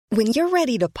When you're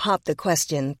ready to pop the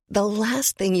question, the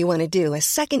last thing you want to do is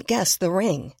second-guess the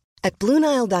ring. At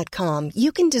BlueNile.com,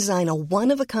 you can design a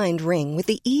one-of-a-kind ring with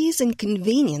the ease and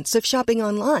convenience of shopping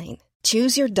online.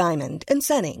 Choose your diamond and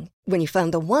setting. When you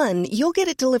find the one, you'll get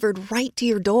it delivered right to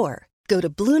your door. Go to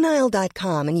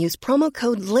BlueNile.com and use promo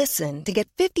code LISTEN to get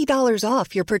 $50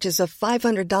 off your purchase of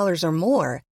 $500 or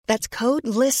more. That's code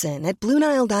LISTEN at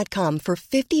BlueNile.com for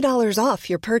 $50 off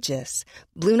your purchase.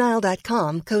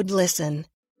 BlueNile.com, code LISTEN.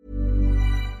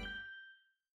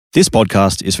 This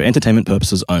podcast is for entertainment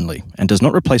purposes only and does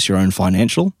not replace your own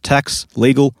financial, tax,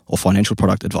 legal, or financial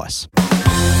product advice.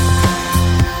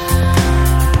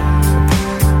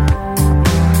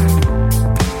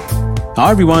 Hi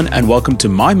everyone and welcome to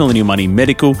My Millennial Money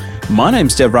Medical. My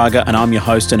name's Dev Raga and I'm your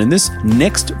host, and in this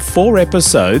next 4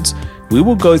 episodes we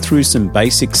will go through some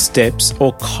basic steps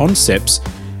or concepts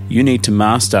you need to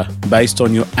master based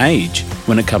on your age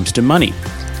when it comes to money.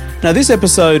 Now this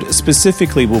episode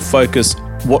specifically will focus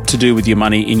what to do with your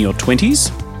money in your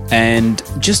 20s, and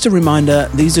just a reminder,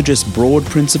 these are just broad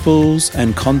principles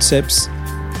and concepts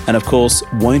and of course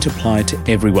won't apply to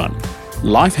everyone.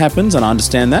 Life happens and I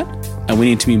understand that, and we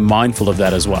need to be mindful of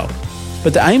that as well.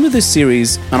 But the aim of this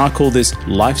series, and I call this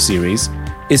Life Series,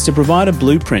 is to provide a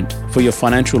blueprint for your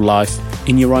financial life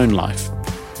in your own life.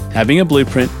 Having a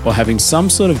blueprint or having some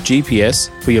sort of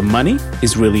GPS for your money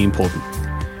is really important,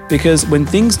 because when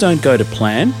things don't go to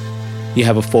plan, you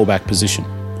have a fallback position.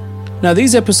 Now,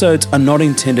 these episodes are not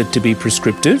intended to be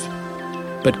prescriptive,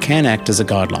 but can act as a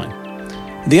guideline.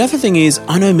 The other thing is,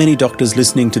 I know many doctors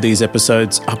listening to these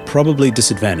episodes are probably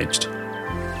disadvantaged,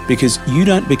 because you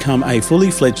don't become a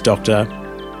fully fledged doctor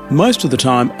most of the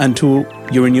time until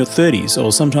you're in your 30s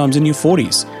or sometimes in your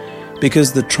 40s,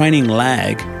 because the training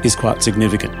lag is quite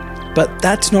significant. But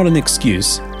that's not an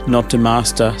excuse not to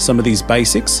master some of these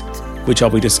basics, which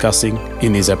I'll be discussing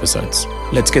in these episodes.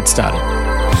 Let's get started.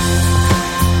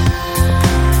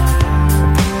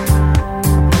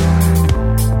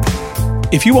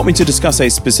 If you want me to discuss a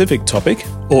specific topic,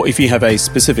 or if you have a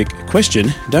specific question,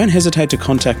 don't hesitate to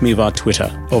contact me via Twitter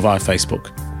or via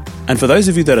Facebook. And for those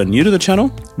of you that are new to the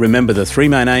channel, remember the 3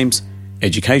 main aims: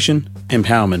 education,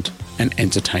 empowerment, and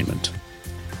entertainment.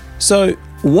 So,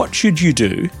 what should you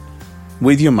do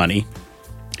with your money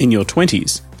in your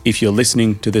 20s if you're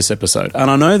listening to this episode? And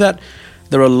I know that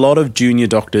there are a lot of junior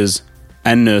doctors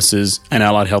and nurses and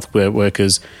allied health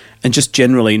workers and just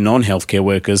generally non-healthcare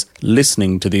workers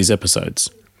listening to these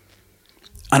episodes.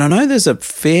 And I know there's a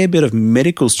fair bit of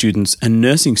medical students and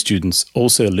nursing students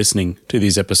also listening to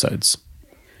these episodes.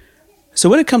 So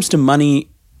when it comes to money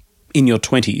in your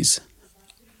 20s,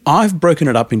 I've broken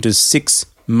it up into 6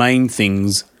 main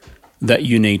things that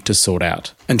you need to sort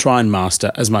out and try and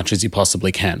master as much as you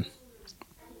possibly can.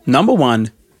 Number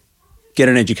 1, get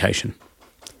an education.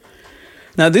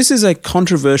 Now, this is a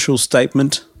controversial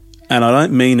statement, and I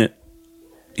don't mean it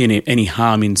in any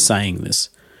harm in saying this.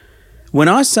 When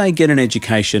I say get an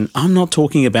education, I'm not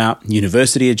talking about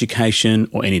university education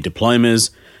or any diplomas.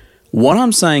 What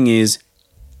I'm saying is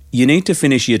you need to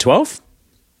finish year 12,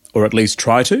 or at least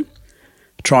try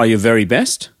your very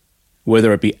best,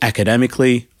 whether it be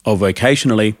academically or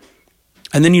vocationally,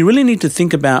 and then you really need to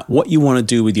think about what you want to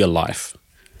do with your life.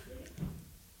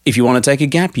 If you want to take a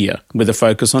gap year with a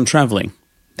focus on travelling,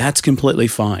 that's completely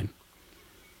fine.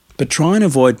 But try and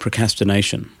avoid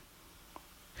procrastination.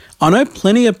 I know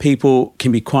plenty of people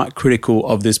can be quite critical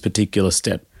of this particular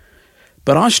step,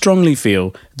 but I strongly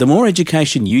feel the more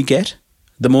education you get,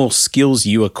 the more skills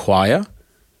you acquire,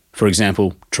 for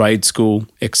example, trade school,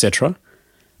 etc.,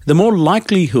 the more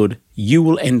likelihood you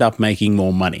will end up making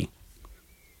more money.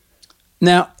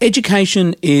 Now,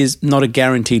 education is not a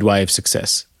guaranteed way of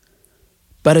success,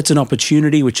 but it's an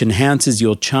opportunity which enhances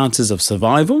your chances of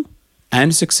survival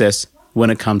and success when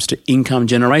it comes to income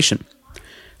generation.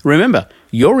 Remember,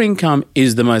 your income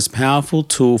is the most powerful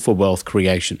tool for wealth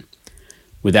creation.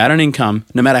 Without an income,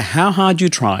 no matter how hard you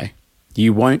try,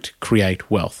 you won't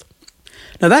create wealth.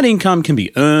 Now, that income can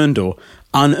be earned or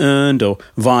unearned or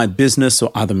via business or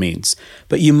other means,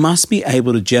 but you must be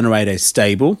able to generate a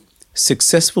stable,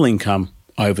 successful income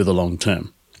over the long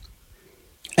term.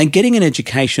 And getting an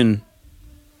education,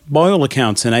 by all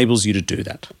accounts, enables you to do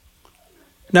that.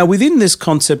 Now, within this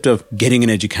concept of getting an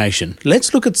education,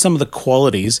 let's look at some of the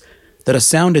qualities that a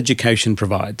sound education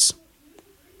provides.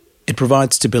 It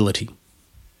provides stability.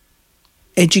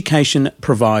 Education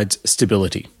provides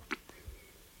stability.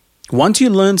 Once you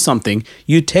learn something,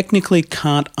 you technically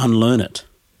can't unlearn it.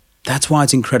 That's why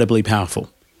it's incredibly powerful.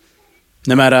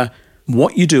 No matter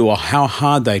what you do or how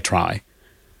hard they try,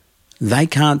 they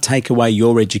can't take away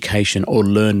your education or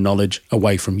learn knowledge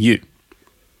away from you.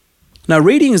 Now,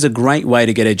 reading is a great way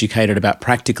to get educated about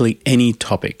practically any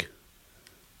topic.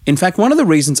 In fact, one of the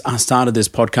reasons I started this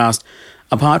podcast,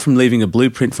 apart from leaving a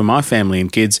blueprint for my family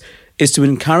and kids, is to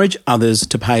encourage others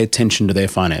to pay attention to their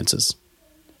finances.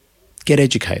 Get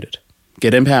educated,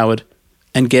 get empowered,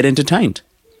 and get entertained.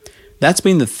 That's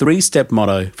been the 3-step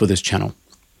motto for this channel.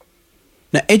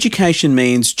 Now, education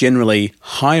means generally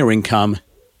higher income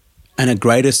and a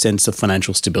greater sense of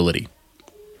financial stability.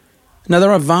 Now,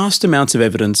 there are vast amounts of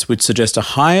evidence which suggest a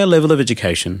higher level of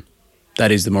education,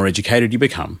 that is, the more educated you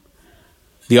become,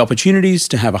 the opportunities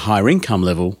to have a higher income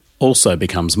level also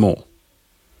becomes more.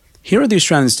 Here are the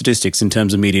Australian statistics in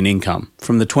terms of median income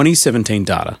from the 2017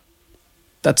 data.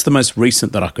 That's the most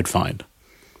recent that I could find.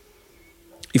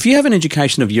 If you have an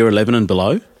education of Year 11 and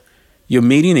below, your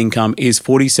median income is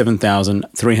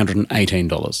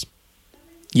 $47,318.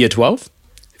 Year 12,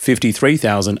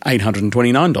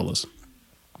 $53,829.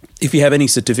 If you have any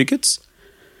certificates,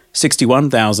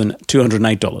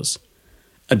 $61,208.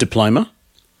 A diploma,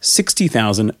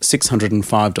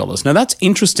 $60,605. Now that's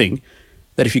interesting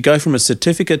that if you go from a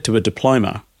certificate to a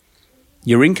diploma,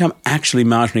 your income actually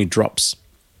marginally drops.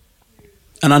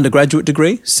 An undergraduate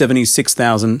degree,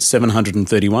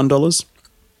 $76,731.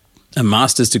 A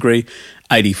master's degree,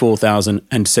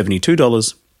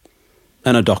 $84,072.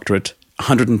 And a doctorate,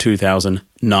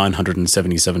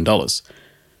 $102,977.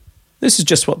 This is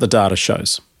just what the data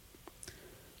shows.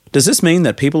 Does this mean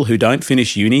that people who don't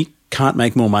finish uni can't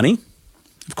make more money?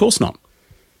 Of course not.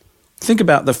 Think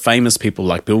about the famous people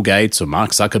like Bill Gates or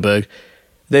Mark Zuckerberg.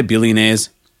 They're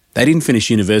billionaires. They didn't finish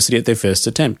university at their first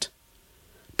attempt.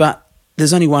 But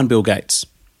there's only one Bill Gates.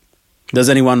 There's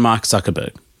only one Mark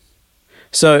Zuckerberg.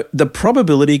 So the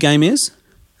probability game is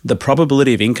the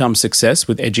probability of income success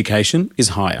with education is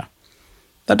higher.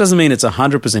 That doesn't mean it's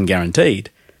 100%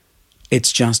 guaranteed.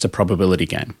 It's just a probability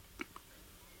game.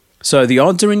 So the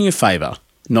odds are in your favour,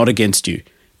 not against you,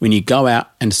 when you go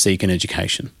out and seek an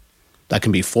education. That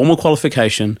can be formal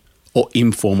qualification or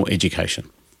informal education.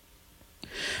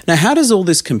 Now, how does all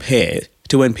this compare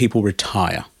to when people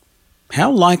retire? How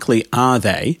likely are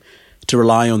they to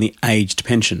rely on the aged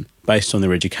pension based on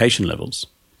their education levels?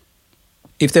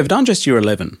 If they've done just Year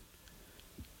 11,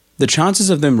 the chances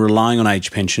of them relying on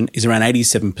age pension is around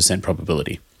 87%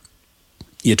 probability.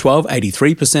 Year 12,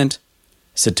 83%.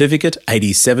 Certificate,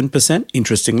 87%,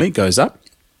 interestingly, goes up.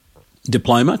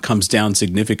 Diploma comes down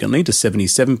significantly to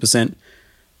 77%.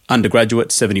 Undergraduate,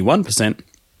 71%.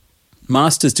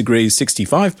 Master's degrees,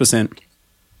 65%.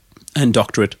 And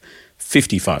doctorate,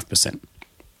 55%.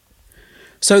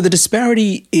 So the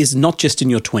disparity is not just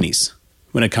in your 20s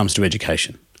when it comes to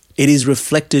education. It is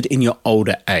reflected in your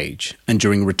older age and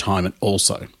during retirement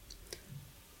also.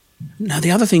 Now,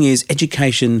 the other thing is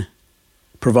education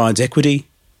provides equity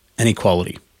and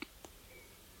equality.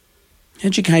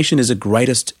 Education is a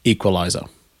greatest equaliser.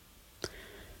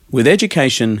 With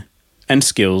education and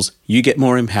skills, you get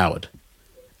more empowered,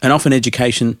 and often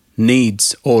education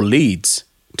needs or leads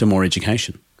to more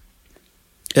education.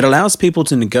 It allows people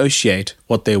to negotiate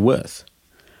what they're worth.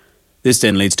 This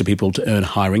then leads to people to earn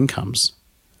higher incomes.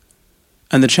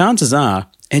 And the chances are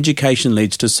education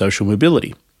leads to social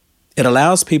mobility. It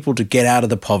allows people to get out of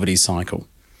the poverty cycle.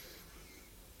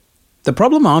 The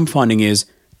problem I'm finding is,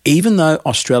 even though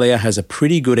Australia has a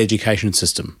pretty good education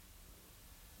system,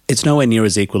 it's nowhere near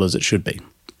as equal as it should be.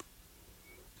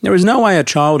 There is no way a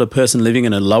child or person living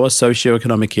in a lower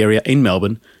socioeconomic area in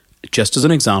Melbourne, just as an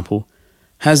example,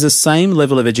 has the same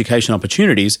level of education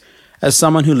opportunities as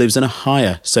someone who lives in a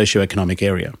higher socioeconomic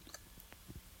area.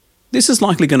 This is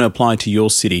likely going to apply to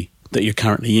your city that you're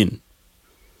currently in.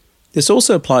 This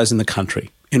also applies in the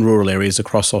country, in rural areas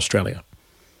across Australia.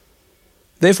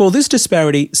 Therefore, this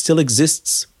disparity still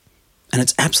exists, and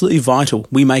it's absolutely vital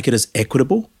we make it as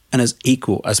equitable and as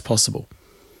equal as possible.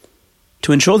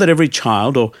 To ensure that every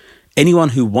child or anyone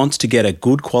who wants to get a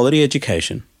good quality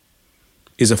education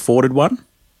is afforded one,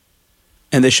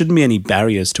 and there shouldn't be any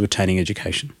barriers to attaining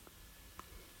education.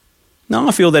 Now,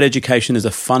 I feel that education is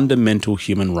a fundamental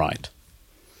human right.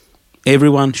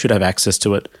 Everyone should have access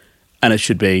to it, and it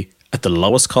should be at the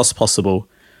lowest cost possible,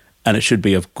 and it should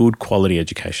be of good quality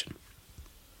education.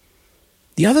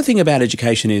 The other thing about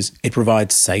education is it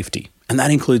provides safety, and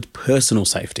that includes personal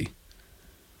safety.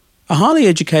 A highly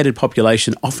educated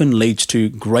population often leads to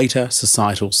greater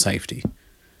societal safety.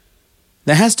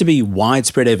 There has to be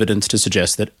widespread evidence to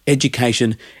suggest that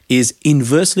education is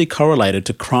inversely correlated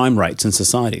to crime rates in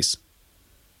societies.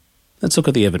 Let's look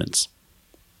at the evidence.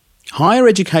 Higher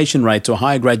education rates or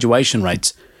higher graduation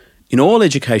rates in all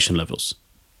education levels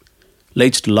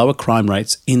leads to lower crime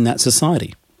rates in that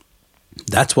society.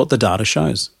 That's what the data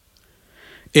shows.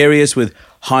 Areas with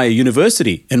higher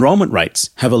university enrolment rates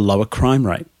have a lower crime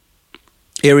rate.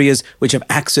 Areas which have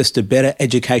access to better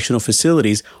educational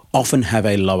facilities often have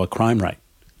a lower crime rate.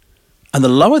 And the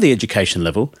lower the education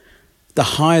level, the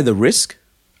higher the risk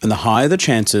and the higher the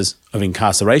chances of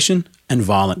incarceration and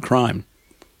violent crime.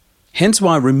 Hence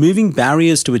why removing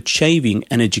barriers to achieving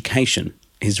an education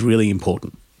is really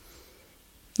important.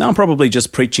 Now, I'm probably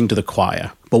just preaching to the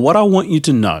choir, but what I want you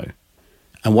to know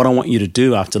and what I want you to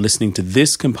do after listening to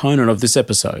this component of this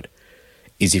episode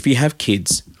is, if you have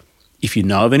kids, if you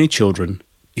know of any children,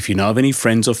 if you know of any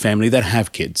friends or family that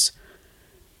have kids,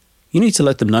 you need to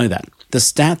let them know that. The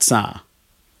stats are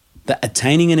that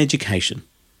attaining an education,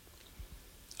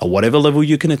 at whatever level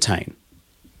you can attain,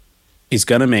 is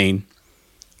going to mean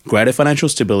greater financial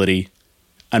stability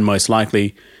and most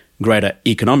likely greater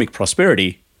economic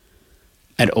prosperity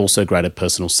and also greater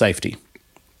personal safety.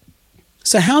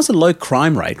 So how is a low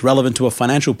crime rate relevant to a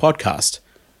financial podcast?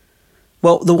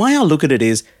 Well, the way I look at it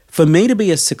is, for me to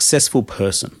be a successful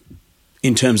person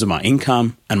in terms of my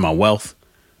income and my wealth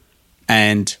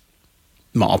and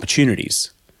my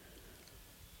opportunities,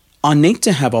 I need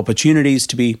to have opportunities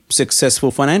to be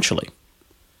successful financially.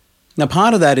 Now,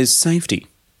 part of that is safety.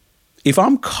 If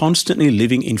I'm constantly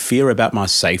living in fear about my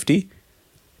safety,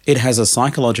 it has a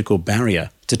psychological barrier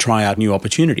to try out new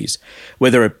opportunities,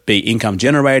 whether it be income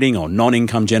generating or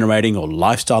non-income generating or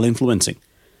lifestyle influencing.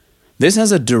 This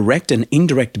has a direct and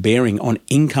indirect bearing on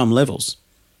income levels,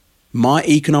 my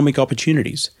economic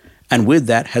opportunities, and with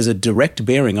that has a direct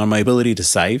bearing on my ability to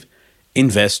save,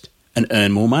 invest, and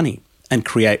earn more money and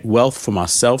create wealth for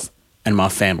myself and my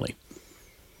family.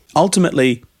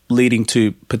 Ultimately, leading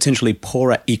to potentially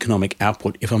poorer economic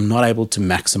output if I'm not able to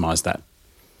maximize that.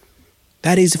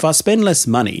 That is, if I spend less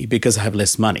money because I have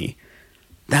less money,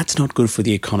 that's not good for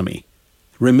the economy.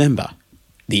 Remember,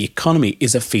 the economy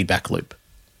is a feedback loop.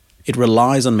 It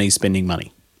relies on me spending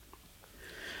money.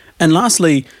 And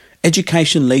lastly,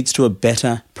 education leads to a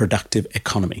better, productive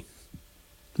economy.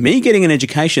 Me getting an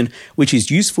education which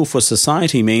is useful for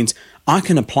society means I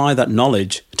can apply that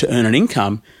knowledge to earn an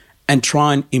income and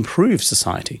try and improve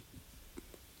society.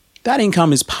 That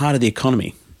income is part of the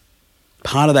economy.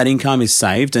 Part of that income is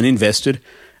saved and invested,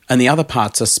 and the other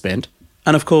parts are spent,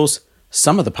 and of course,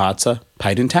 some of the parts are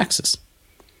paid in taxes.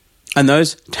 And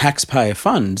those taxpayer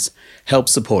funds help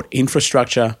support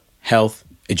infrastructure, health,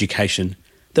 education,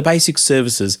 the basic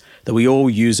services that we all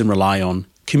use and rely on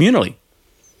communally.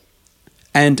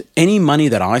 And any money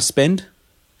that I spend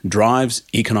drives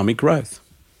economic growth.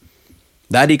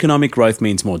 That economic growth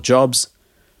means more jobs,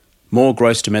 more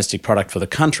gross domestic product for the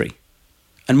country.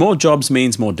 And more jobs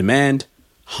means more demand,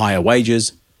 higher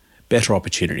wages, better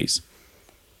opportunities.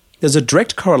 There's a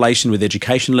direct correlation with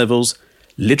education levels,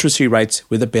 literacy rates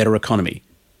with a better economy.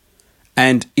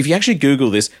 And if you actually Google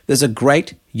this, there's a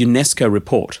great UNESCO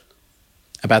report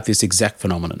about this exact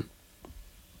phenomenon.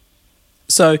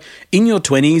 So in your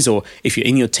 20s, or if you're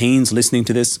in your teens listening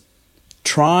to this,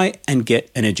 try and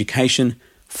get an education.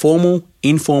 Formal,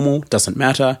 informal, doesn't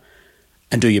matter,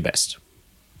 and do your best.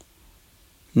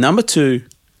 Number 2,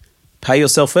 pay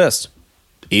yourself first,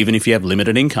 even if you have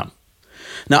limited income.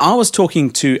 Now, I was talking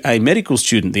to a medical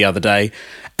student the other day,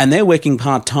 and they're working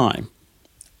part-time,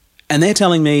 and they're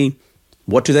telling me,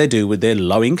 what do they do with their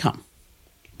low income?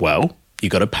 Well, you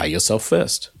got to pay yourself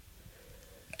first.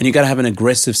 And you got to have an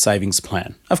aggressive savings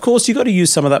plan. Of course, you got to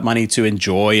use some of that money to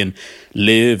enjoy and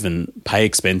live and pay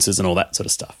expenses and all that sort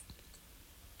of stuff.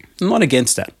 I'm not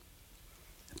against that.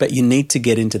 But you need to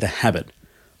get into the habit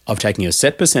of taking a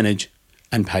set percentage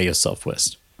and pay yourself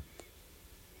first.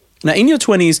 Now, in your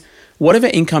 20s, whatever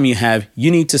income you have,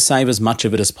 you need to save as much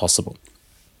of it as possible.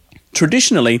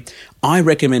 Traditionally, I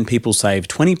recommend people save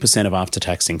 20% of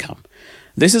after-tax income.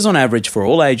 This is on average for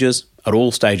all ages, at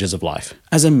all stages of life,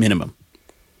 as a minimum.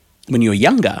 When you're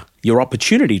younger, your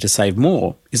opportunity to save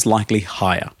more is likely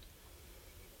higher.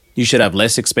 You should have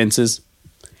less expenses.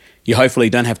 You hopefully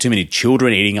don't have too many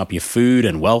children eating up your food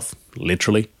and wealth,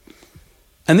 literally.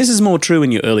 And this is more true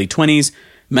in your early 20s,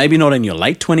 maybe not in your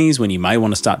late 20s when you may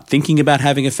want to start thinking about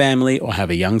having a family or have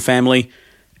a young family,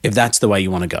 if that's the way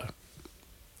you want to go.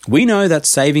 We know that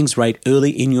savings rate early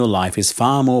in your life is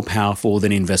far more powerful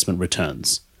than investment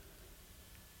returns.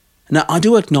 Now, I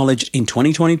do acknowledge in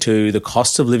 2022, the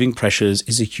cost of living pressures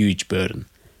is a huge burden.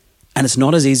 And it's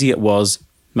not as easy as it was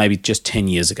maybe just 10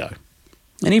 years ago.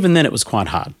 And even then it was quite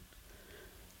hard.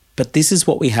 But this is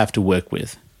what we have to work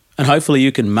with. And hopefully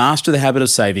you can master the habit of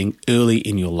saving early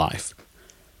in your life.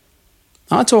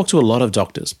 I talk to a lot of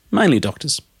doctors, mainly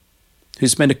doctors, who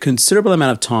spend a considerable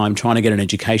amount of time trying to get an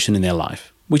education in their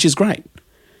life, which is great.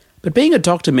 But being a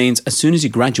doctor means as soon as you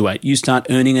graduate, you start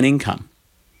earning an income.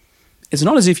 it's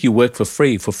not as if you work for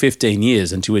free for 15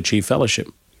 years until you achieve fellowship.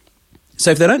 So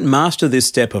if they don't master this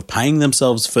step of paying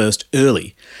themselves first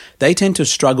early, they tend to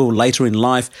struggle later in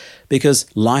life because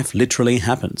life literally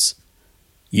happens.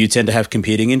 You tend to have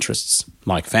competing interests,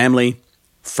 like family,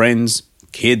 friends,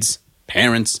 kids,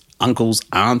 parents, uncles,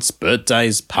 aunts,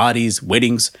 birthdays, parties,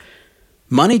 weddings.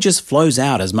 Money just flows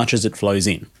out as much as it flows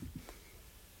in.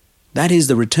 That is,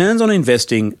 the returns on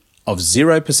investing of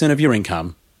 0% of your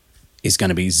income is going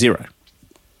to be zero.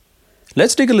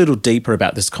 Let's dig a little deeper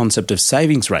about this concept of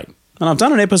savings rate. And I've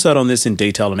done an episode on this in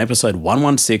detail in episode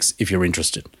 116 if you're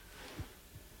interested.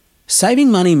 Saving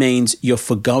money means you're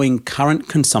forgoing current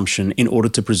consumption in order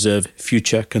to preserve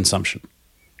future consumption.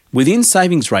 Within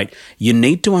savings rate, you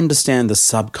need to understand the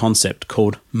sub-concept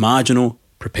called marginal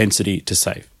propensity to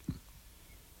save.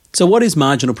 So what is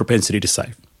marginal propensity to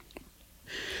save?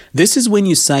 This is when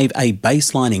you save a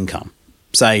baseline income,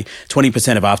 say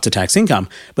 20% of after-tax income,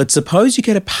 but suppose you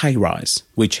get a pay rise,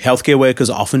 which healthcare workers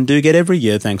often do get every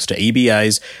year thanks to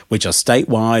EBAs, which are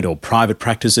statewide, or private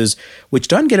practices, which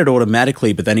don't get it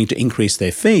automatically but they need to increase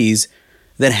their fees.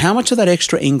 Then how much of that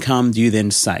extra income do you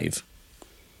then save?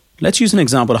 Let's use an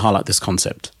example to highlight this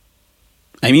concept.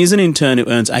 Amy is an intern who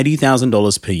earns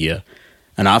 $80,000 per year,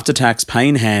 and after-tax pay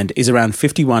in hand is around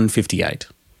 $51.58.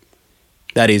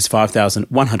 That is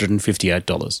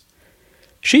 $5,158.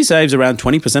 She saves around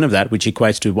 20% of that, which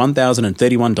equates to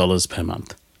 $1,031 per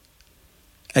month.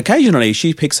 Occasionally,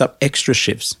 she picks up extra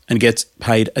shifts and gets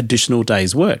paid additional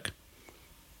days' work.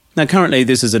 Now, currently,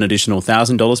 this is an additional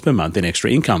 $1,000 per month in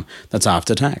extra income. That's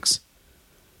after tax.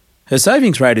 Her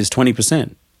savings rate is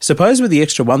 20%. Suppose with the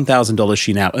extra $1,000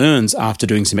 she now earns after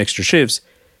doing some extra shifts,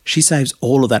 she saves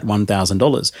all of that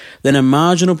 $1,000. Then a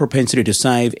marginal propensity to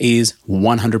save is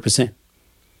 100%.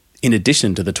 In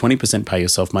addition to the 20% pay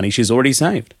yourself money she's already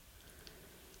saved.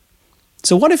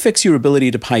 So what affects your ability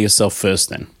to pay yourself first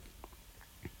then?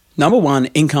 Number 1,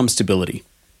 income stability.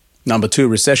 Number 2,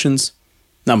 recessions.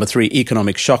 Number 3,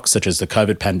 economic shocks such as the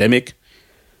COVID pandemic.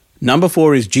 Number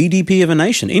 4 is GDP of a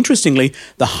nation. Interestingly,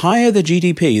 the higher the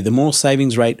GDP, the more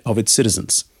savings rate of its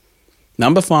citizens.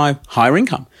 Number 5, higher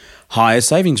income. Higher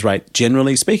savings rate,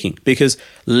 generally speaking, because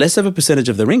less of a percentage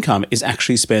of their income is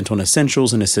actually spent on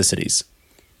essentials and necessities.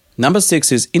 Number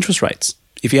 6 is interest rates.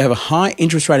 If you have a high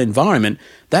interest rate environment,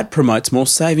 that promotes more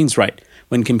savings rate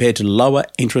when compared to lower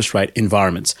interest rate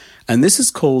environments. And this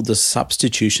is called the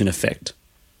substitution effect.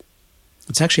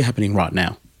 It's actually happening right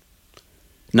now.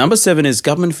 Number 7 is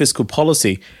government fiscal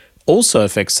policy also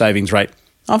affects savings rate.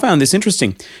 I found this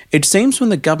interesting. It seems when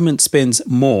the government spends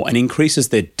more and increases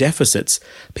their deficits,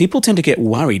 people tend to get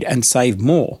worried and save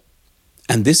more.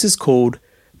 And this is called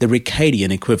the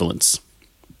Ricardian equivalence.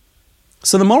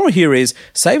 So the moral here is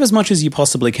save as much as you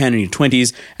possibly can in your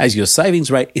 20s, as your savings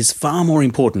rate is far more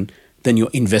important than your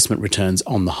investment returns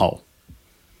on the whole.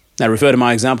 Now refer to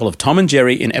my example of Tom and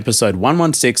Jerry in episode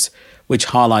 116, which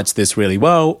highlights this really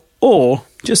well, or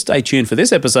just stay tuned for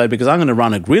this episode because I'm going to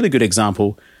run a really good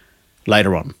example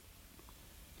later on.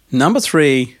 Number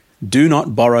 3, do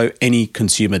not borrow any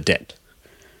consumer debt.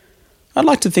 I'd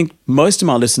like to think most of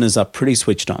my listeners are pretty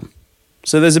switched on.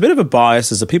 So there's a bit of a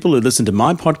bias as the people who listen to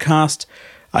my podcast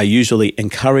are usually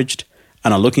encouraged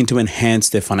and are looking to enhance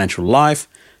their financial life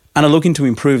and are looking to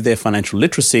improve their financial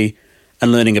literacy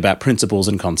and learning about principles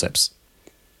and concepts.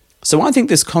 So I think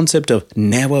this concept of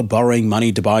never borrowing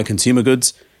money to buy consumer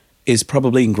goods is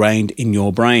probably ingrained in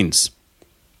your brains.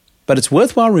 But it's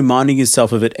worthwhile reminding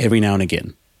yourself of it every now and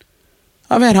again.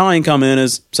 I've had high-income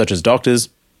earners such as doctors,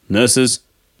 nurses,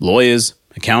 lawyers,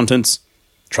 accountants,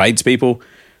 tradespeople.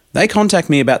 They contact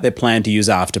me about their plan to use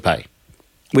Afterpay,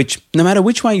 which, no matter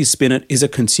which way you spin it, is a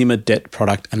consumer debt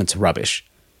product and it's rubbish.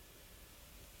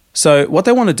 So what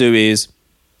they want to do is,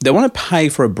 they want to pay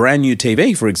for a brand new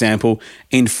TV, for example,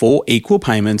 in 4 equal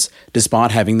payments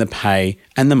despite having the pay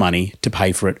and the money to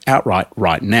pay for it outright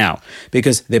right now,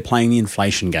 because they're playing the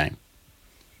inflation game.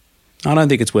 I don't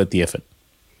think it's worth the effort.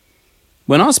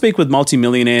 When I speak with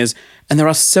multimillionaires, and there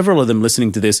are several of them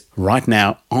listening to this right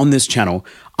now on this channel,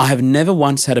 I have never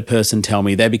once had a person tell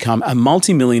me they become a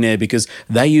multimillionaire because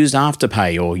they used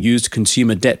Afterpay or used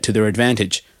consumer debt to their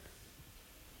advantage.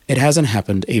 It hasn't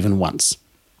happened even once.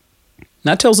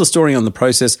 That tells a story on the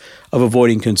process of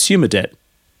avoiding consumer debt,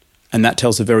 and that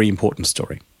tells a very important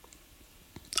story.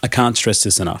 I can't stress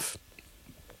this enough.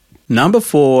 Number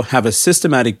 4, have a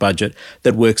systematic budget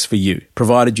that works for you,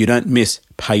 provided you don't miss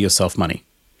pay yourself money.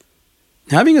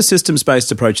 Having a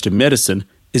systems-based approach to medicine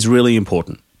is really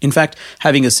important. In fact,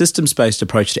 having a systems-based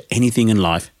approach to anything in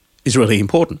life is really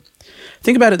important.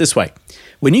 Think about it this way.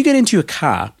 When you get into your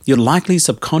car, you're likely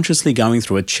subconsciously going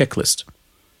through a checklist.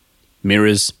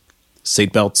 Mirrors,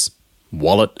 seatbelts,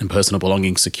 wallet and personal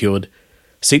belongings secured,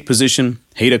 seat position,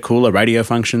 heater, cooler, radio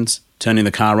functions, turning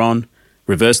the car on,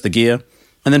 reverse the gear,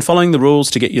 and then following the rules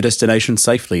to get your destination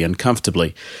safely and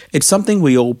comfortably. It's something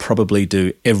we all probably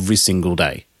do every single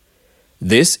day.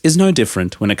 This is no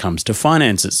different when it comes to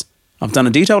finances. I've done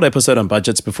a detailed episode on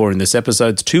budgets before in this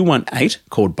episode's 218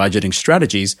 called Budgeting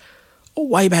Strategies, or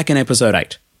way back in episode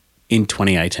 8 in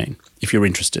 2018, if you're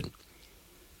interested.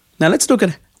 Now let's look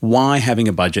at why having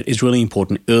a budget is really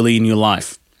important early in your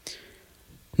life.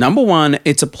 Number 1,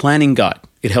 it's a planning guide.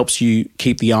 It helps you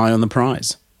keep the eye on the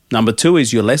prize. Number 2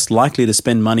 is you're less likely to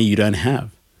spend money you don't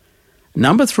have.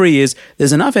 Number 3 is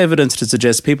there's enough evidence to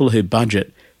suggest people who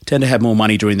budget tend to have more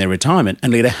money during their retirement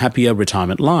and lead a happier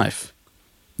retirement life.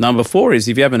 Number 4 is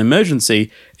if you have an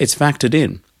emergency, it's factored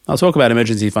in. I'll talk about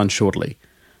emergency funds shortly.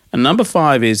 And number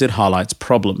 5 is it highlights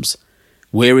problems.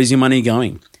 Where is your money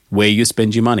going? Where you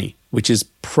spend your money, which is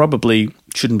probably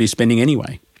shouldn't be spending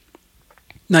anyway.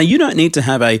 Now, you don't need to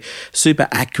have a super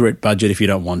accurate budget if you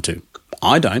don't want to.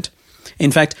 I don't.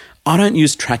 In fact, I don't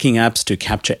use tracking apps to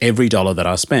capture every dollar that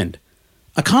I spend.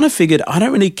 I kind of figured I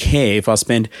don't really care if I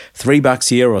spend $3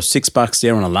 here or $6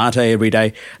 there on a latte every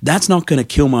day. That's not going to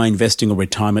kill my investing or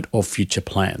retirement or future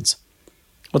plans.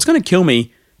 What's going to kill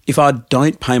me if I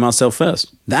don't pay myself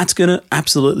first? That's going to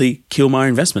absolutely kill my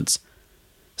investments.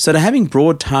 So having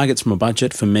broad targets from a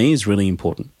budget for me is really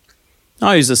important.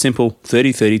 I use a simple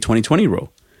 30-30-20-20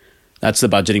 rule. That's the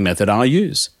budgeting method I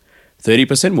use.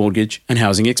 30% mortgage and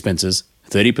housing expenses,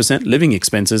 30% living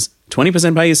expenses,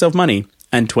 20% pay yourself money,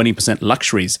 and 20%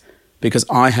 luxuries, because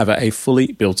I have a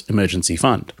fully built emergency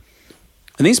fund.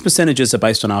 And these percentages are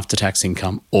based on after-tax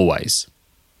income always.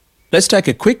 Let's take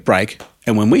a quick break,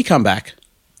 and when we come back,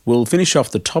 we'll finish off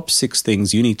the top 6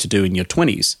 things you need to do in your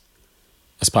 20s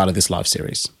as part of this live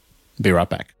series. Be right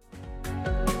back.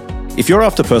 If you're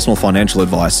after personal financial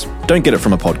advice, don't get it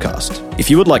from a podcast. If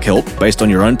you would like help based on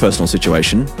your own personal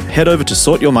situation, head over to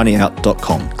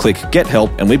sortyourmoneyout.com. Click Get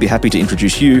Help and we'd be happy to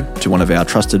introduce you to one of our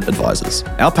trusted advisors.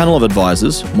 Our panel of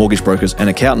advisors, mortgage brokers and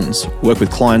accountants work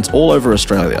with clients all over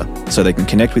Australia so they can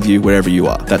connect with you wherever you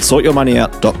are. That's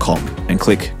sortyourmoneyout.com and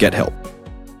click Get Help.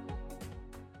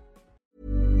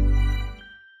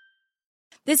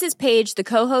 This is Paige, the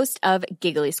co-host of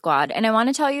Giggly Squad, and I want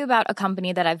to tell you about a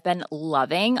company that I've been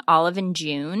loving, Olive &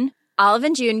 June.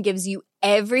 Olive & June gives you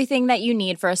everything that you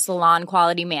need for a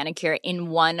salon-quality manicure in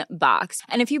one box.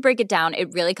 And if you break it down,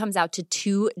 it really comes out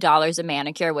to $2 a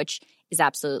manicure, which is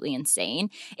absolutely insane.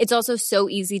 It's also so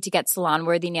easy to get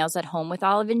salon-worthy nails at home with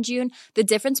Olive & June. The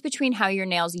difference between how your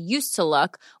nails used to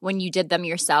look when you did them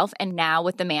yourself and now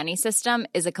with the Mani system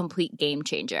is a complete game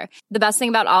changer. The best thing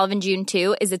about Olive & June,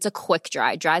 too, is it's a quick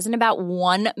dry. Dries in about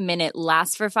 1 minute,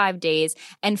 lasts for 5 days,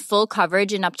 and full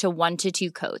coverage in up to 1 to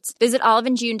 2 coats. Visit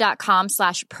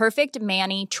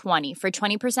oliveandjune.com/perfectmani20 for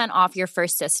 20% off your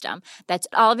first system. That's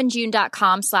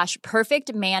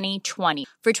oliveandjune.com/perfectmani20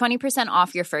 for 20%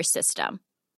 off your first system.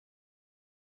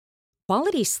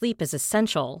 Quality sleep is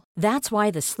essential. That's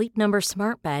why the Sleep Number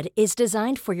Smart Bed is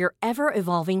designed for your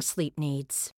ever-evolving sleep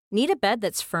needs. Need a bed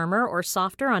that's firmer or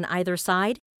softer on either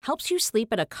side? Helps you sleep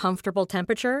at a comfortable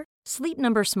temperature? Sleep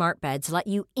Number Smart Beds let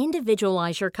you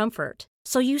individualize your comfort,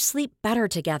 so you sleep better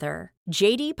together.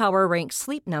 J.D. Power ranks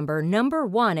Sleep Number number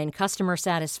 1 in customer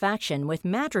satisfaction with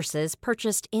mattresses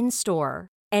purchased in-store.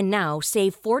 And now,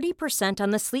 save 40%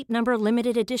 on the Sleep Number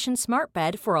Limited Edition Smart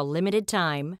Bed for a limited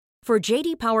time. For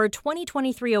J.D. Power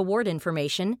 2023 award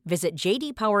information, visit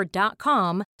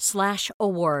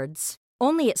jdpower.com/awards.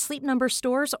 Only at Sleep Number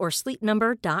stores or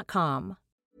sleepnumber.com.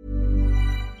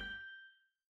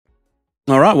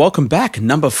 All right, welcome back.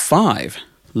 Number 5,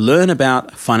 learn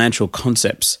about financial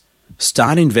concepts.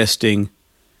 Start investing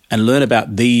and learn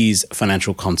about these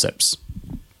financial concepts.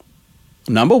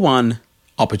 Number 1,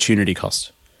 opportunity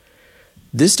cost.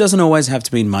 This doesn't always have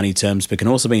to be in money terms, but can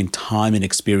also be in time and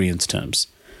experience terms.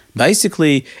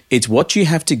 Basically, it's what you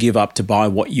have to give up to buy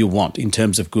what you want in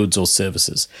terms of goods or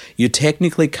services. You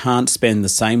technically can't spend the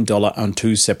same dollar on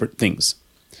 2 separate things.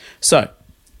 So,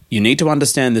 you need to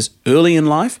understand this early in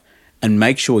life and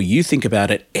make sure you think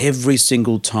about it every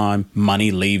single time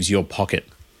money leaves your pocket.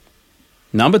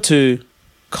 Number 2,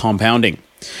 compounding.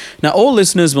 Now, all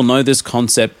listeners will know this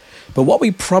concept, but what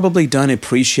we probably don't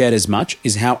appreciate as much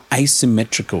is how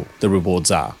asymmetrical the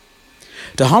rewards are.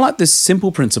 To highlight this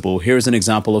simple principle, here is an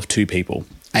example of 2 people,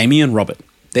 Amy and Robert.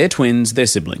 They're twins, they're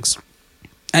siblings.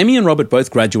 Amy and Robert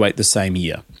both graduate the same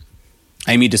year.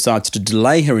 Amy decides to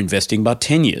delay her investing by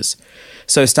 10 years,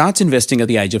 so starts investing at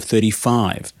the age of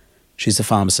 35. She's a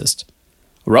pharmacist.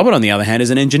 Robert, on the other hand, is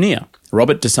an engineer.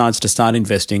 Robert decides to start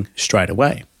investing straight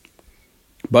away.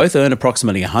 Both earn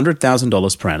approximately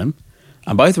 $100,000 per annum.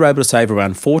 and both are able to save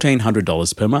around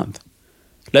 $1,400 per month.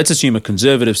 Let's assume a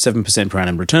conservative 7% per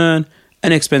annum return,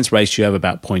 an expense ratio of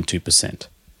about 0.2%.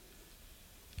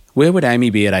 Where would Amy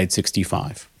be at age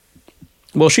 65?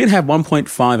 Well, she'd have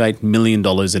 $1.58 million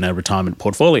in her retirement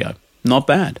portfolio. Not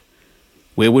bad.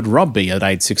 Where would Rob be at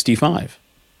age 65?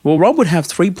 Well, Rob would have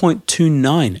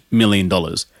 $3.29 million.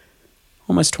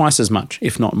 Almost twice as much,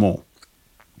 if not more.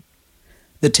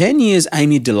 The 10 years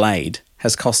Amy delayed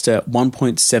has cost her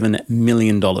 $1.7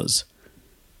 million.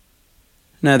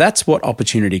 Now, that's what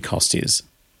opportunity cost is.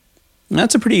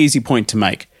 That's a pretty easy point to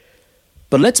make.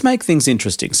 But let's make things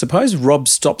interesting. Suppose Rob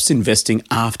stops investing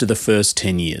after the first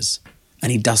 10 years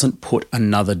and he doesn't put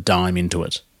another dime into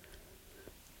it.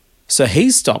 So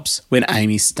he stops when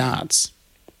Amy starts.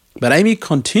 But Amy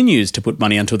continues to put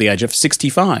money until the age of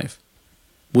 65.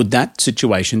 Would that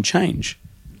situation change?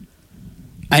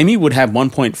 Amy would have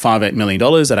 $1.58 million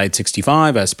at age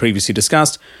 65, as previously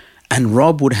discussed, and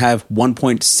Rob would have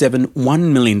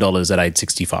 $1.71 million at age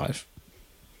 65.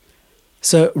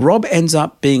 So Rob ends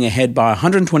up being ahead by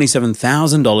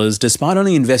 $127,000 despite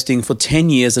only investing for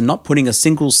 10 years and not putting a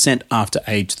single cent after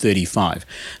age 35.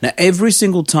 Now, every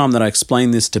single time that I explain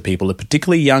this to people,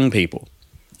 particularly young people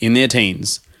in their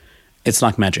teens, it's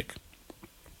like magic.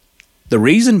 The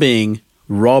reason being,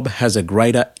 Rob has a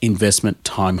greater investment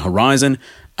time horizon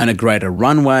and a greater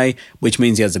runway, which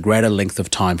means he has a greater length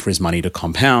of time for his money to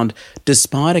compound,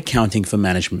 despite accounting for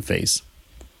management fees.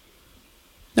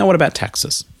 Now, what about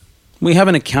taxes? We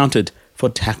haven't accounted for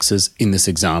taxes in this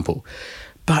example,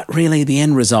 but really the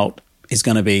end result is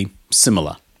going to be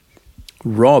similar.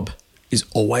 Rob is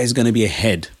always going to be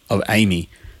ahead of Amy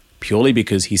purely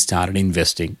because he started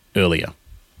investing earlier.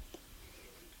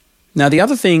 Now, the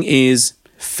other thing is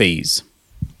fees.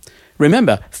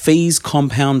 Remember, fees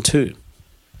compound too.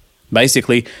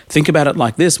 Basically, think about it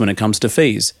like this when it comes to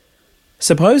fees.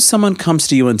 Suppose someone comes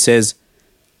to you and says,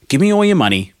 "Give me all your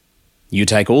money, you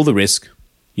take all the risk,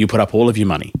 you put up all of your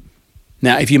money.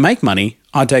 Now, if you make money,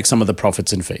 I take some of the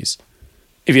profits and fees.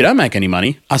 If you don't make any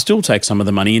money, I still take some of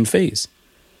the money in fees.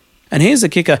 And here's the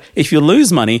kicker, if you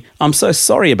lose money, I'm so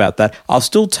sorry about that, I'll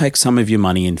still take some of your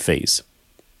money in fees."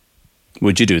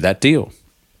 Would you do that deal?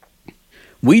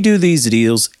 We do these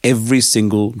deals every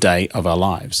single day of our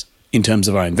lives in terms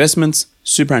of our investments,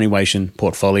 superannuation,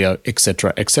 portfolio,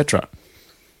 etc., etc.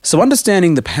 So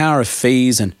understanding the power of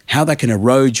fees and how they can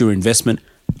erode your investment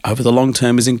over the long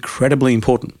term is incredibly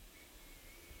important.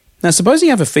 Now, suppose you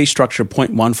have a fee structure of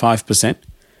 0.15%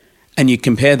 and you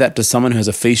compare that to someone who has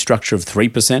a fee structure of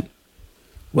 3%.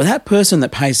 Well, that person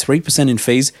that pays 3% in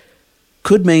fees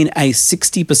could mean a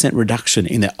 60% reduction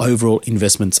in their overall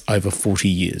investments over 40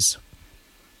 years.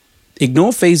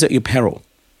 Ignore fees at your peril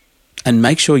and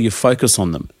make sure you focus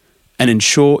on them and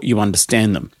ensure you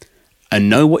understand them and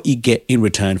know what you get in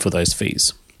return for those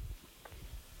fees.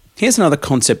 Here's another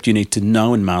concept you need to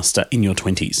know and master in your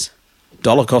 20s.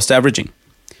 Dollar cost averaging.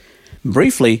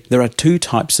 Briefly, there are two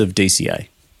types of DCA.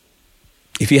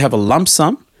 If you have a lump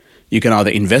sum, you can either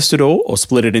invest it all or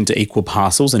split it into equal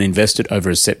parcels and invest it over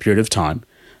a set period of time.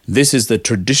 This is the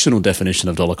traditional definition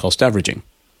of dollar cost averaging.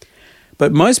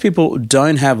 But most people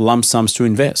don't have lump sums to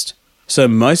invest. So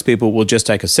most people will just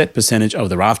take a set percentage of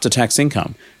their after-tax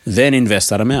income, then invest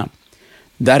that amount.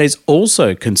 That is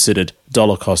also considered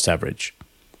dollar cost average.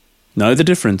 Know the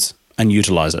difference and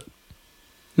utilize it.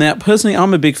 Now, personally,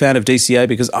 I'm a big fan of DCA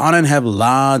because I don't have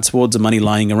large swaths of money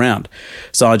lying around.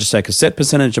 So I just take a set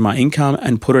percentage of my income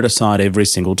and put it aside every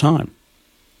single time.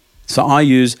 So I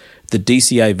use the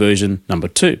DCA version number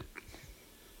 2.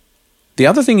 The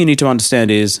other thing you need to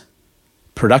understand is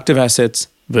productive assets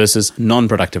versus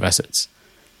non-productive assets.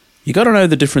 You got to know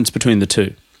the difference between the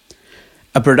two.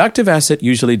 A productive asset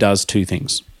usually does two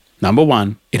things. Number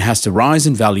 1, it has to rise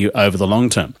in value over the long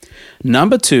term.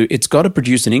 Number 2, it's got to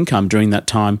produce an income during that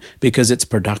time because it's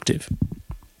productive.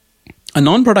 A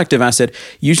non-productive asset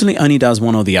usually only does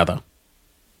one or the other.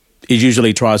 It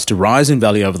usually tries to rise in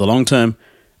value over the long term,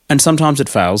 and sometimes it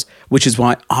fails, which is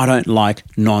why I don't like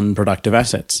non-productive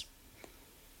assets.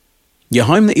 Your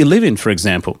home that you live in, for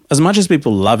example, as much as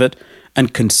people love it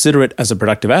and consider it as a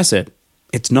productive asset,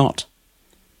 it's not.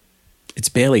 It's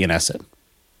barely an asset.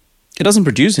 It doesn't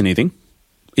produce anything.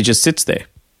 It just sits there.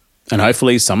 And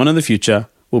hopefully someone in the future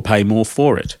will pay more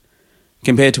for it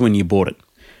compared to when you bought it.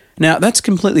 Now, that's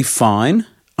completely fine.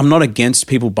 I'm not against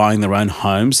people buying their own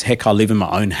homes. Heck, I live in my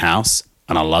own house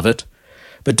and I love it.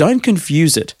 But don't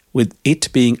confuse it with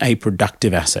it being a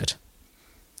productive asset.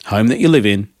 Home that you live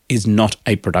in is not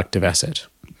a productive asset.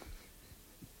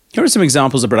 Here are some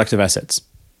examples of productive assets.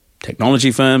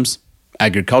 Technology firms,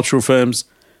 agricultural firms,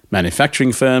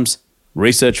 manufacturing firms,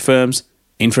 research firms,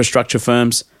 infrastructure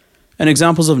firms, and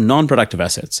examples of non-productive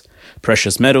assets,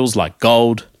 precious metals like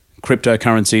gold,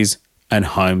 cryptocurrencies, and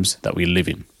homes that we live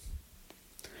in.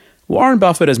 Warren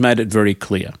Buffett has made it very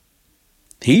clear.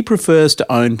 He prefers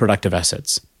to own productive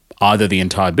assets, either the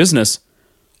entire business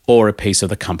or a piece of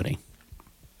the company.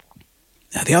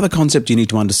 Now, the other concept you need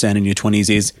to understand in your 20s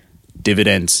is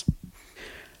dividends.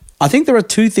 I think there are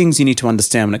two things you need to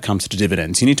understand when it comes to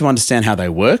dividends. You need to understand how they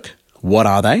work, what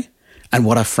are they, and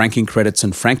what are franking credits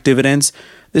and franked dividends.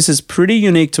 This is pretty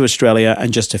unique to Australia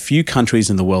and just a few countries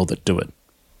in the world that do it.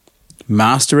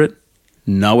 Master it,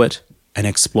 know it, and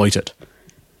exploit it.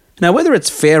 Now, whether it's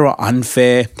fair or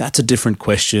unfair, that's a different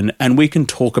question, and we can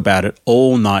talk about it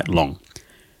all night long.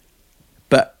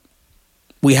 But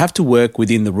we have to work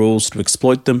within the rules to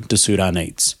exploit them to suit our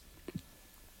needs.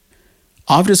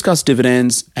 I've discussed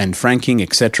dividends and franking,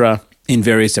 etc. in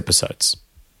various episodes.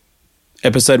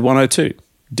 Episode 102,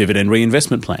 Dividend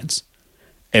Reinvestment Plans.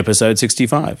 Episode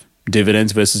 65,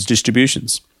 Dividends versus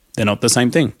Distributions. They're not the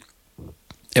same thing.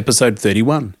 Episode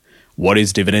 31, What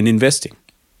is Dividend Investing?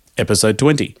 Episode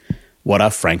 20, What are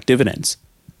franked dividends?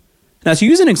 Now, to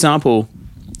use an example,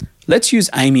 let's use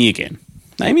Amy again.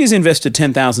 Amy has invested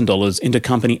 $10,000 into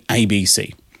company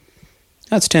ABC.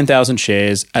 That's 10,000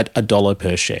 shares at $1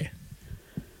 per share.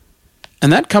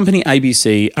 And that company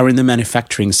ABC are in the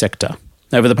manufacturing sector.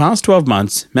 Over the past 12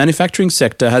 months, manufacturing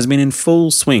sector has been in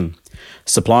full swing.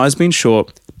 Supply has been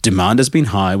short, demand has been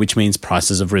high, which means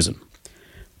prices have risen.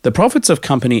 The profits of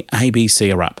company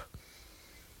ABC are up.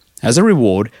 As a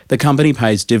reward, the company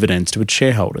pays dividends to its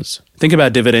shareholders. Think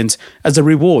about dividends as a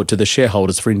reward to the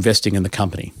shareholders for investing in the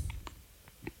company.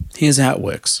 Here's how it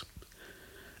works.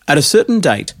 At a certain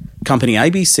date, company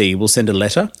ABC will send a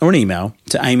letter or an email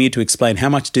to Amy to explain how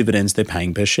much dividends they're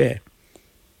paying per share.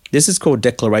 This is called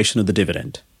declaration of the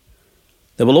dividend.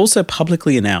 They will also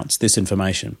publicly announce this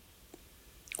information.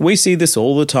 We see this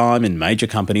all the time in major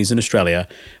companies in Australia.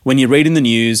 When you read in the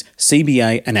news,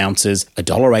 CBA announces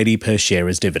 $1.80 per share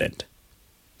as dividend.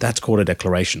 That's called a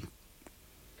declaration.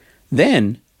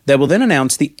 Then, they will then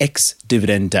announce the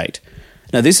ex-dividend date.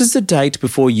 Now, this is the date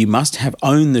before you must have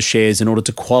owned the shares in order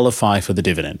to qualify for the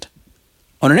dividend.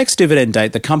 On an ex-dividend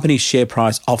date, the company's share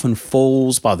price often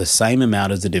falls by the same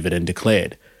amount as the dividend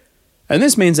declared. And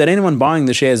this means that anyone buying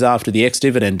the shares after the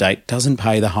ex-dividend date doesn't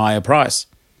pay the higher price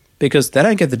because they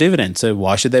don't get the dividend, so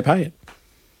why should they pay it?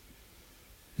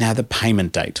 Now, the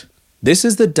payment date. This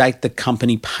is the date the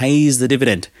company pays the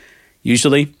dividend.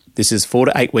 Usually, this is 4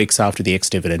 to 8 weeks after the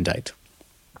ex-dividend date.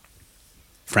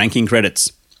 Franking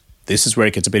credits. This is where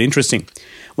it gets a bit interesting.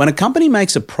 When a company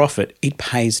makes a profit, it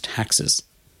pays taxes.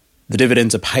 The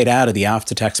dividends are paid out of the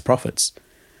after-tax profits.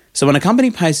 So when a company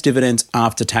pays dividends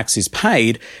after tax is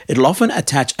paid, it'll often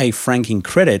attach a franking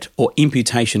credit or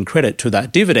imputation credit to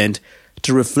that dividend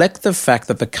to reflect the fact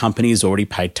that the company has already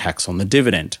paid tax on the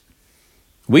dividend.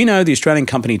 We know the Australian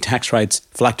company tax rates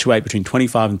fluctuate between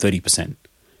 25 and 30%.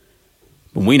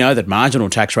 But we know that marginal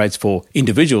tax rates for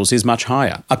individuals is much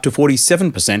higher, up to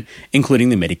 47%, including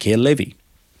the Medicare levy.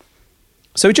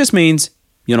 So it just means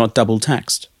you're not double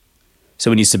taxed.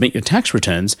 So when you submit your tax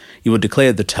returns, you will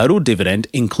declare the total dividend,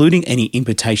 including any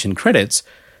imputation credits,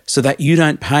 so that you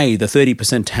don't pay the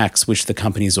 30% tax which the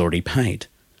company has already paid.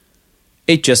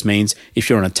 It just means if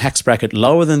you're on a tax bracket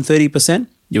lower than 30%,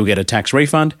 you'll get a tax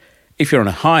refund. If you're on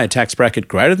a higher tax bracket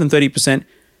greater than 30%,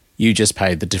 you just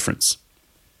paid the difference.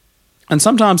 And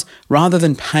sometimes, rather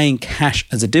than paying cash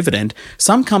as a dividend,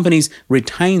 some companies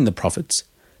retain the profits,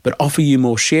 but offer you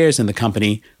more shares in the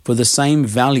company for the same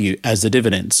value as the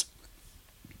dividends.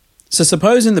 So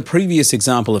suppose in the previous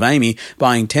example of Amy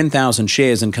buying 10,000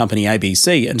 shares in company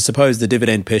ABC, and suppose the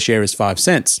dividend per share is 5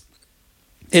 cents.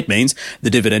 It means the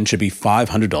dividend should be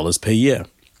 $500 per year.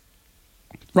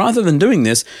 Rather than doing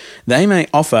this, they may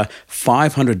offer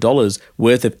 $500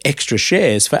 worth of extra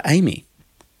shares for Amy.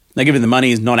 Now, given the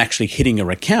money is not actually hitting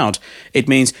your account, it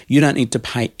means you don't need to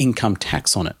pay income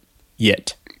tax on it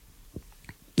yet.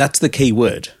 That's the key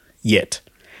word, yet.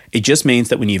 It just means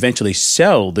that when you eventually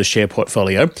sell the share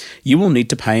portfolio, you will need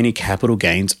to pay any capital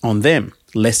gains on them,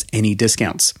 less any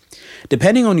discounts.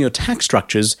 Depending on your tax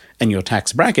structures and your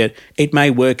tax bracket, it may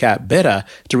work out better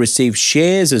to receive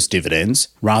shares as dividends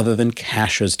rather than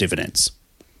cash as dividends.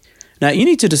 Now, you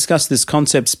need to discuss this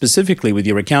concept specifically with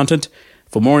your accountant.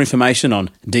 For more information on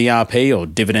DRP or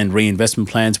Dividend Reinvestment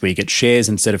Plans where you get shares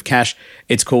instead of cash,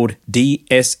 it's called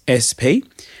DSSP,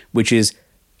 which is,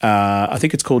 I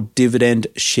think it's called Dividend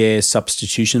Share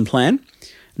Substitution Plan.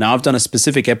 Now, I've done a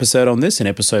specific episode on this in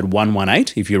episode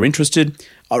 118. If you're interested,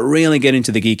 I really get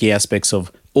into the geeky aspects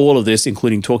of all of this,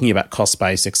 including talking about cost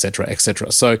base, etc.,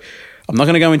 etc. So I'm not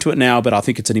going to go into it now, but I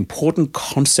think it's an important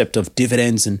concept of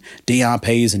dividends and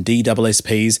DRPs and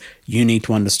DSSPs you need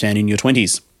to understand in your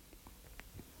 20s.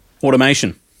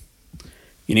 Automation.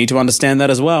 You need to understand that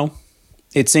as well.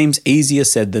 It seems easier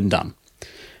said than done.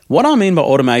 What I mean by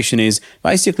automation is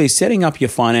basically setting up your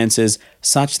finances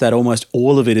such that almost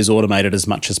all of it is automated as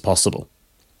much as possible.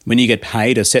 When you get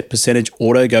paid, a set percentage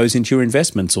auto goes into your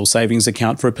investments or savings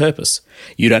account for a purpose.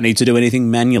 You don't need to do anything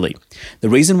manually. The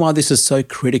reason why this is so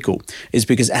critical is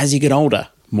because as you get older,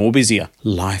 more busier,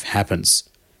 life happens.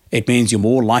 It means you're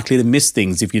more likely to miss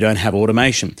things if you don't have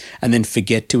automation and then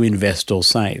forget to invest or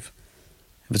save.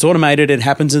 If it's automated, it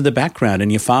happens in the background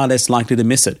and you're far less likely to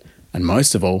miss it. And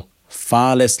most of all,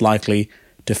 far less likely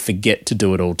to forget to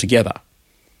do it altogether.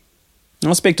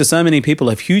 I speak to so many people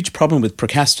who have a huge problem with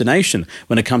procrastination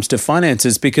when it comes to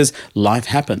finances because life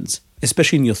happens,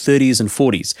 especially in your 30s and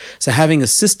 40s. So having a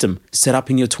system set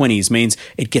up in your 20s means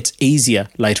it gets easier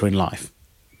later in life.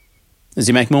 As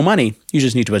you make more money, you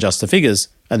just need to adjust the figures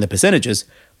and the percentages,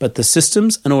 but the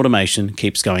systems and automation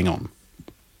keeps going on.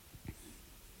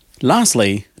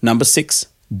 Lastly, number 6,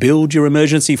 build your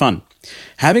emergency fund.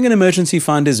 Having an emergency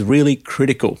fund is really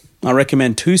critical. I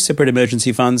recommend 2 separate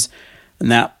emergency funds.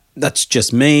 Now, that's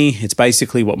just me. It's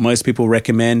basically what most people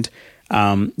recommend.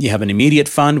 You have an immediate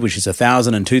fund, which is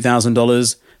 $1,000 and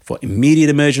 $2,000 for immediate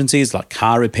emergencies like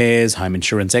car repairs, home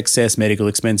insurance excess, medical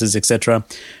expenses, etc.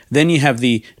 Then you have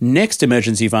the next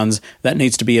emergency funds that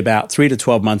needs to be about 3 to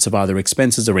 12 months of either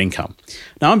expenses or income.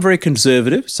 Now, I'm very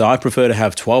conservative, so I prefer to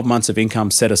have 12 months of income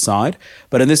set aside.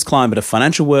 But in this climate of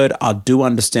financial word, I do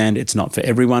understand it's not for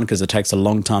everyone because it takes a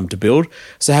long time to build.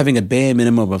 So having a bare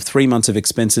minimum of 3 months of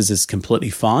expenses is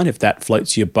completely fine if that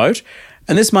floats your boat.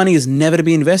 And this money is never to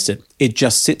be invested. It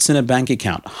just sits in a bank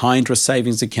account, high interest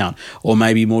savings account, or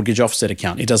maybe mortgage offset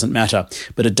account. It doesn't matter.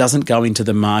 But it doesn't go into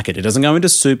the market. It doesn't go into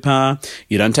super.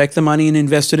 You don't take the money and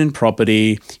invest it in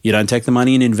property. You don't take the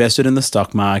money and invest it in the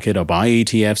stock market or buy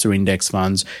ETFs or index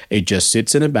funds. It just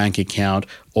sits in a bank account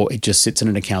or it just sits in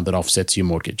an account that offsets your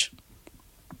mortgage.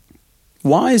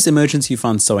 Why is emergency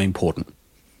funds so important?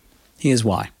 Here's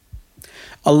why.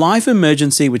 A life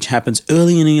emergency which happens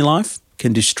early in your life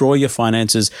can destroy your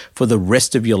finances for the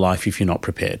rest of your life if you're not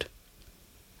prepared.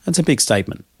 That's a big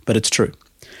statement, but it's true.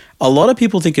 A lot of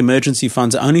people think emergency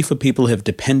funds are only for people who have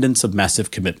dependents of massive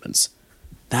commitments.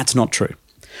 That's not true.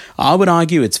 I would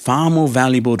argue it's far more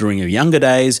valuable during your younger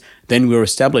days than we're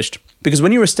established. Because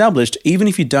when you're established, even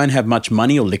if you don't have much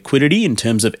money or liquidity in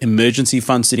terms of emergency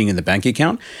funds sitting in the bank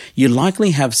account, you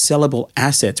likely have sellable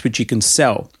assets which you can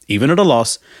sell, even at a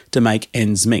loss, to make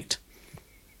ends meet.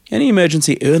 Any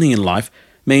emergency early in life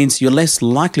means you're less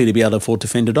likely to be able to afford to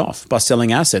fend it off by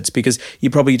selling assets because you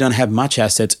probably don't have much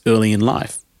assets early in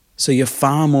life. So you're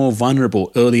far more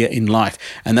vulnerable earlier in life.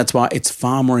 And that's why it's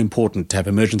far more important to have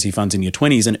emergency funds in your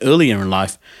 20s and earlier in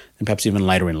life than perhaps even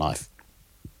later in life.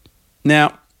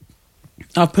 Now,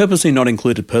 I've purposely not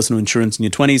included personal insurance in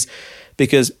your 20s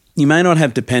because you may not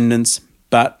have dependents,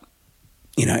 but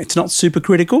it's not super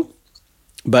critical.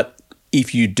 But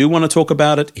if you do want to talk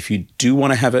about it, if you do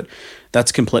want to have it,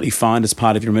 that's completely fine as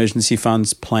part of your emergency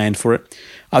funds planned for it.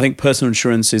 I think personal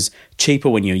insurance is cheaper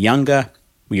when you're younger,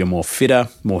 when you're more fitter,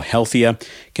 more healthier,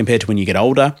 compared to when you get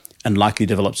older and likely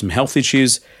develop some health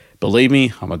issues. Believe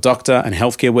me, I'm a doctor and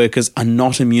healthcare workers are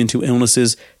not immune to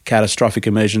illnesses, catastrophic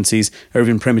emergencies, or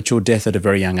even premature death at a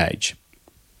very young age.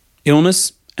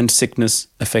 Illness and sickness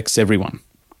affects everyone.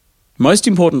 Most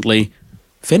importantly,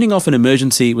 fending off an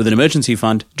emergency with an emergency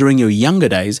fund during your younger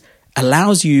days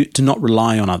allows you to not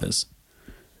rely on others.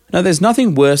 Now, there's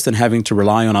nothing worse than having to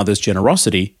rely on others'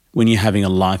 generosity when you're having a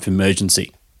life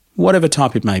emergency, whatever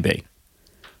type it may be.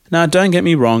 Now, don't get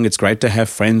me wrong, it's great to have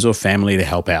friends or family to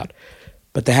help out,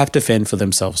 but they have to fend for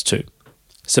themselves too.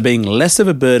 So being less of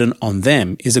a burden on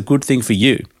them is a good thing for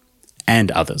you and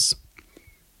others.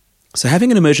 So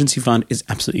having an emergency fund is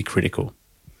absolutely critical.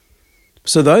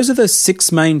 So those are the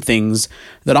 6 main things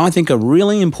that I think are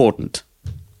really important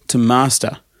to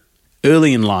master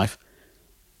early in life.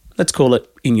 Let's call it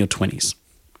in your 20s.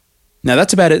 Now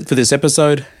that's about it for this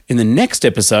episode. In the next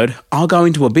episode, I'll go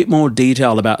into a bit more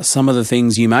detail about some of the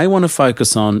things you may want to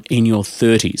focus on in your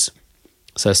 30s.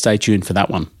 So stay tuned for that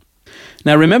one.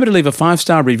 Now remember to leave a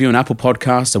 5-star review on Apple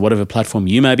Podcasts or whatever platform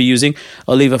you may be using,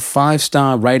 or leave a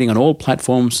 5-star rating on all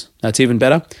platforms. That's even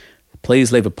better.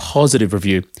 Please leave a positive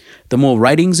review. The more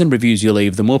ratings and reviews you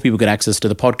leave, the more people get access to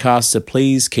the podcast, so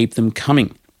please keep them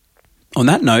coming. On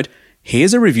that note,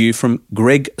 here's a review from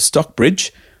Greg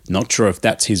Stockbridge. Not sure if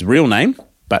that's his real name,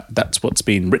 but that's what's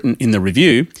been written in the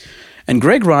review. And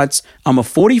Greg writes, I'm a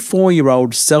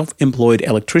 44-year-old self-employed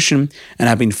electrician and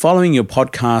have been following your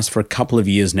podcast for a couple of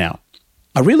years now.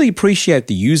 I really appreciate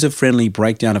the user-friendly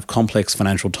breakdown of complex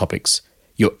financial topics.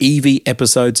 Your EV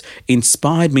episodes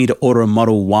inspired me to order a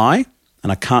Model Y,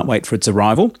 and I can't wait for its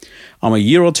arrival. I'm a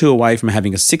year or two away from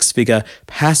having a 6-figure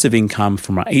passive income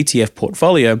from my ETF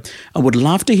portfolio and would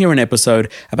love to hear an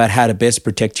episode about how to best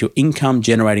protect your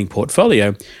income-generating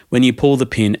portfolio when you pull the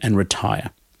pin and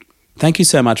retire. Thank you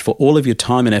so much for all of your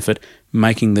time and effort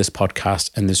making this podcast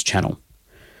and this channel.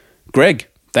 Greg,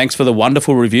 thanks for the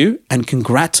wonderful review and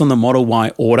congrats on the Model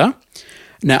Y order.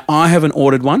 Now, I haven't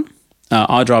ordered one.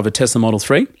 I drive a Tesla Model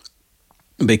 3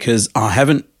 because I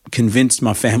haven't convinced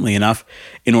my family enough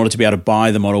in order to be able to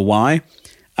buy the Model Y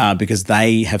because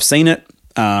they have seen it.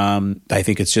 They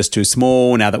think it's just too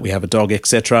small now that we have a dog,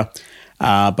 etc.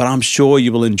 But I'm sure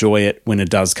you will enjoy it when it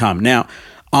does come. Now,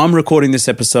 I'm recording this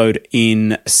episode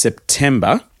in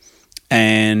September,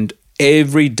 and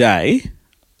every day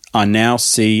I now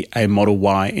see a Model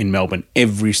Y in Melbourne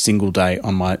every single day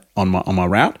on my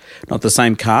route. Not the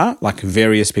same car, like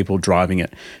various people driving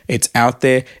it. It's out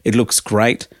there. It looks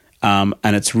great, and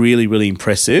it's really, really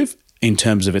impressive in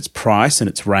terms of its price and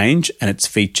its range and its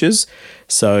features.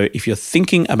 So if you're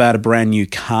thinking about a brand new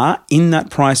car in that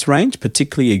price range,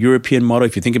 particularly a European model,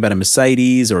 if you think about a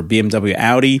Mercedes or a BMW,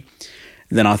 Audi,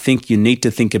 then I think you need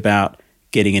to think about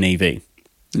getting an EV.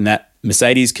 And that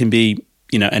Mercedes can be,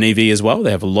 an EV as well.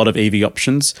 They have a lot of EV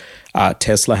options.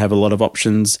 Tesla have a lot of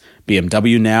options.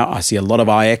 BMW now, I see a lot of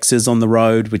iXs on the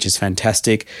road, which is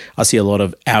fantastic. I see a lot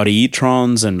of Audi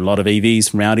e-trons and a lot of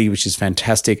EVs from Audi, which is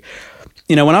fantastic.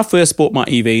 When I first bought my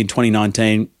EV in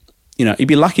 2019, you'd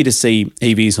be lucky to see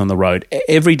EVs on the road.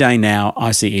 Every day now,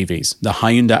 I see EVs. The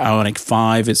Hyundai Ioniq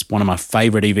 5 is one of my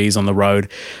favorite EVs on the road.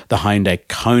 The Hyundai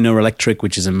Kona Electric,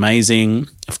 which is amazing.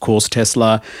 Of course,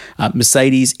 Tesla.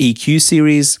 Mercedes EQ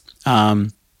series. I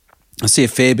see a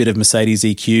fair bit of Mercedes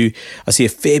EQ. I see a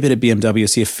fair bit of BMW. I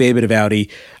see a fair bit of Audi.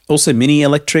 Also, Mini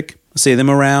Electric. I see them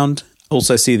around.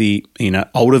 Also see the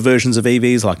older versions of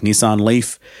EVs like Nissan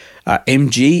Leaf.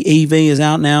 MG EV is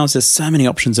out now. So there's so many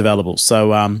options available.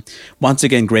 So once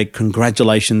again, Greg,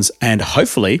 congratulations. And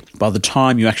hopefully by the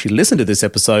time you actually listen to this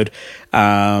episode,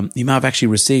 you may have actually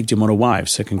received your Model Y.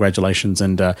 So congratulations.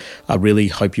 And I really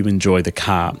hope you enjoy the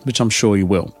car, which I'm sure you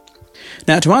will.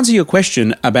 Now, to answer your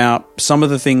question about some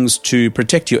of the things to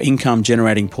protect your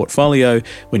income-generating portfolio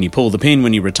when you pull the pin,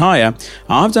 when you retire,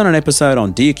 I've done an episode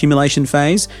on deaccumulation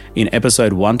phase in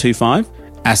episode 125,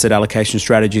 asset allocation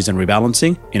strategies and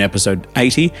rebalancing in episode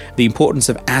 80, the importance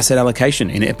of asset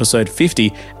allocation in episode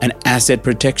 50, and asset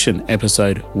protection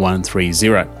episode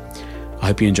 130. I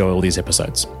hope you enjoy all these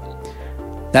episodes.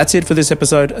 That's it for this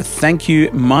episode. Thank you.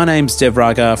 My name's Dev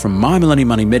Raga from My Millennium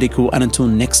Money Medical, and until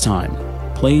next time,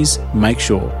 please make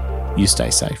sure you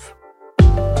stay safe.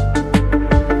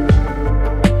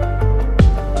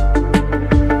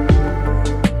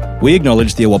 We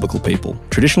acknowledge the Awabakal people,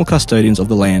 traditional custodians of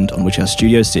the land on which our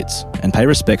studio sits, and pay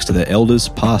respects to their elders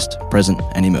past, present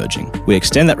and emerging. We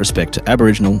extend that respect to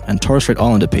Aboriginal and Torres Strait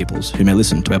Islander peoples who may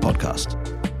listen to our podcast.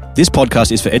 This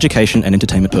podcast is for education and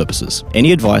entertainment purposes.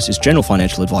 Any advice is general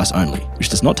financial advice only, which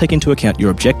does not take into account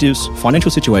your objectives, financial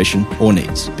situation, or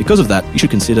needs. Because of that, you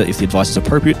should consider if the advice is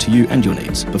appropriate to you and your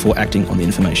needs before acting on the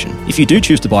information. If you do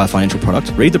choose to buy a financial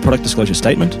product, read the product disclosure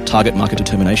statement, target market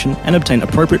determination, and obtain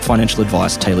appropriate financial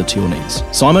advice tailored to your needs.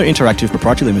 Simo Interactive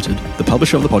Proprietary Limited, the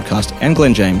publisher of the podcast, and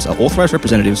Glenn James are authorised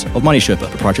representatives of Money Sherpa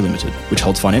Proprietary Limited, which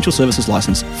holds Financial Services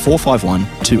Licence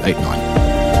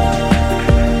 451289.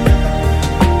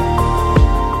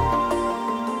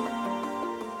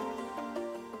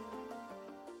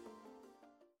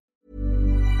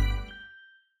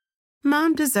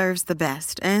 Mom deserves the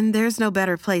best, and there's no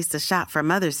better place to shop for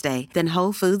Mother's Day than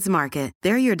Whole Foods Market.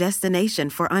 They're your destination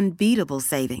for unbeatable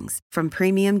savings, from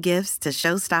premium gifts to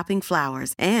show-stopping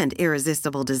flowers and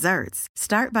irresistible desserts.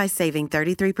 Start by saving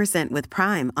 33% with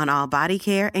Prime on all body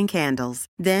care and candles.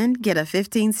 Then get a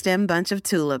 15-stem bunch of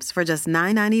tulips for just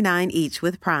 $9.99 each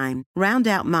with Prime. Round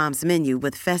out Mom's menu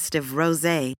with festive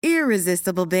rosé,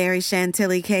 irresistible berry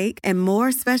chantilly cake, and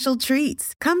more special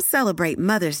treats. Come celebrate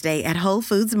Mother's Day at Whole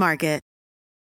Foods Market.